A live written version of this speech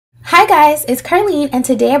guys, it's Ker-Leen, and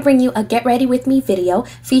today I bring you a get ready with me video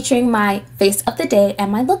featuring my face of the day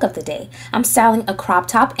and my look of the day. I'm styling a crop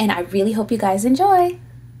top and I really hope you guys enjoy.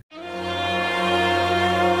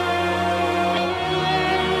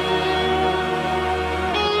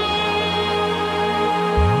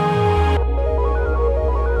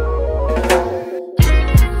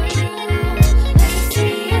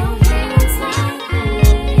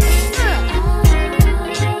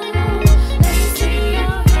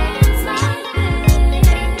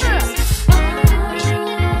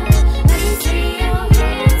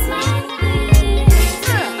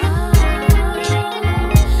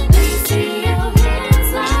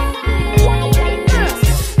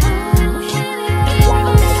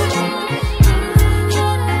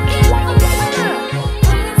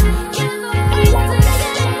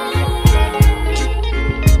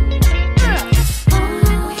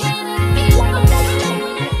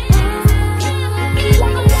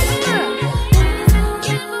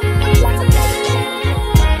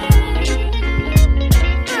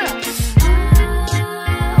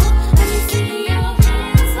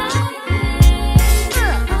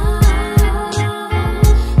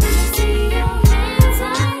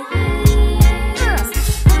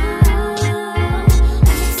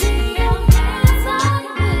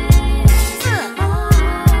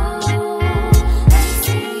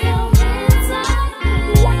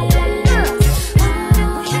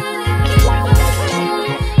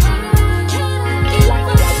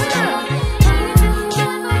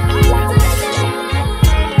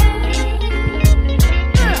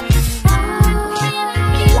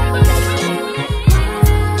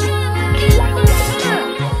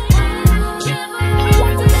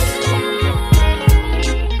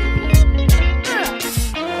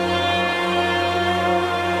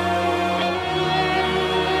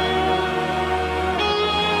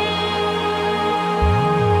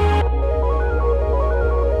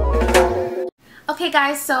 Okay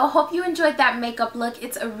guys, so hope you enjoyed that makeup look.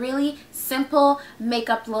 It's a really simple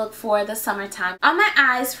makeup look for the summertime. On my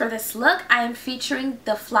eyes for this look, I am featuring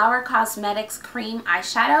the Flower Cosmetics Cream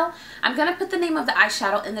eyeshadow. I'm going to put the name of the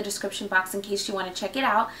eyeshadow in the description box in case you want to check it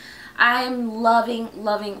out. I'm loving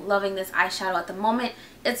this eyeshadow at the moment.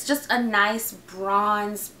 It's just a nice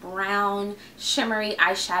bronze, brown, shimmery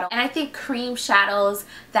eyeshadow. And I think cream shadows,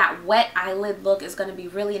 that wet eyelid look is going to be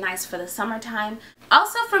really nice for the summertime.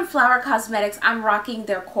 Also from Flower Cosmetics, I'm rocking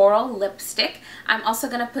their Coral lipstick. I'm also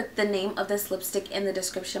going to put the name of this lipstick in the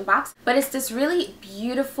description box. But it's this really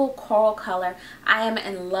beautiful coral color. I am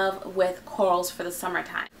in love with corals for the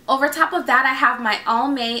summertime. Over top of that, I have my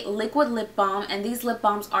Almay liquid lip balm, and these lip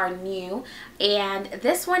balms are new. And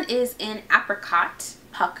this one is in Apricot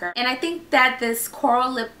pucker, and I think that this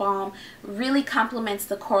coral lip balm really complements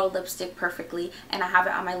the coral lipstick perfectly, and I have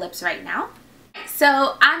it on my lips right now.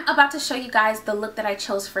 So I'm about to show you guys the look that I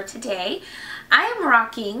chose for today. I am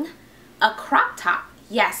rocking a crop top.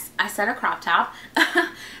 Yes, I said a crop top.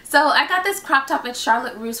 So I got this crop top at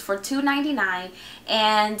Charlotte Russe for $2.99,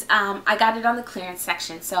 and I got it on the clearance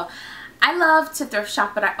section. So I love to thrift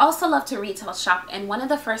shop, but I also love to retail shop, and one of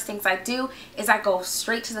the first things I do is I go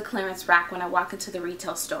straight to the clearance rack when I walk into the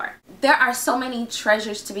retail store. There are so many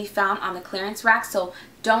treasures to be found on the clearance rack, so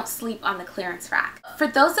don't sleep on the clearance rack. For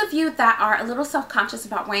those of you that are a little self-conscious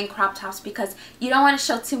about wearing crop tops because you don't want to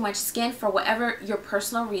show too much skin for whatever your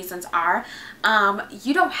personal reasons are,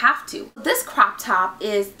 you don't have to. This crop top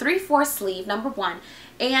is 3/4 sleeve, number one.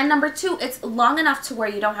 And number two, it's long enough to where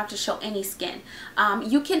you don't have to show any skin.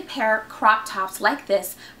 You can pair crop tops like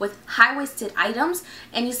this with high-waisted items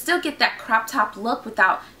and you still get that crop top look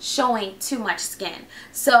without showing too much skin.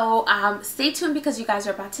 So stay tuned because you guys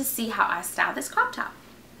are about to see how I style this crop top.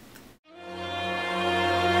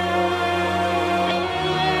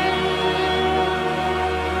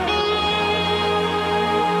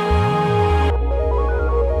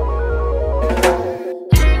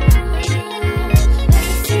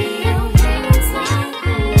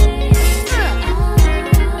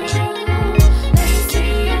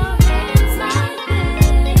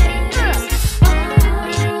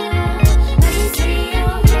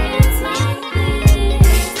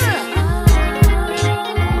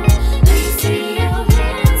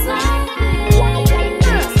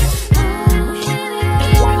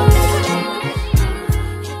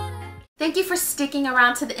 Thank you for sticking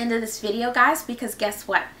around to the end of this video, guys, because guess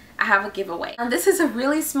what? I have a giveaway. This is a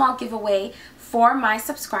really small giveaway for my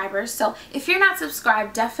subscribers. So if you're not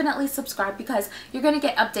subscribed, definitely subscribe because you're going to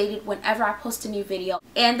get updated whenever I post a new video.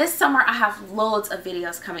 And this summer I have loads of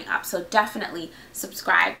videos coming up, so definitely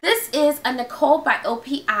subscribe. This is a Kohl by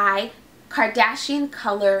OPI Kardashian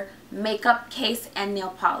Color makeup case and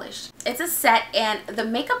nail polish. It's a set, and the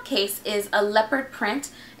makeup case is a leopard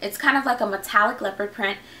print. It's kind of like a metallic leopard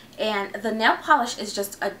print, and the nail polish is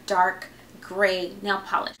just a dark gray nail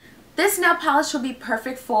polish. This nail polish will be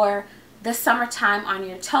perfect for the summertime on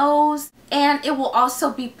your toes, and it will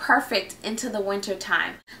also be perfect into the winter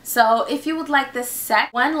time. So if you would like this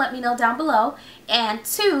set, 1, let me know down below, and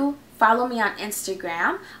 2, follow me on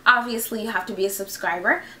Instagram. Obviously, you have to be a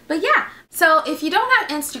subscriber, but yeah. So if you don't have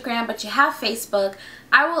Instagram but you have Facebook,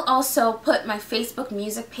 I will also put my Facebook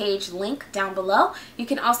music page link down below. You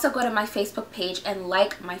can also go to my Facebook page and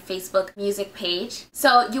like my Facebook music page.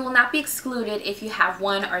 So you will not be excluded if you have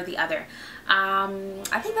one or the other.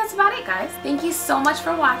 I think that's about it, guys. Thank you so much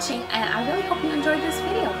for watching, and I really hope you enjoyed this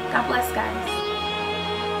video. God bless, guys.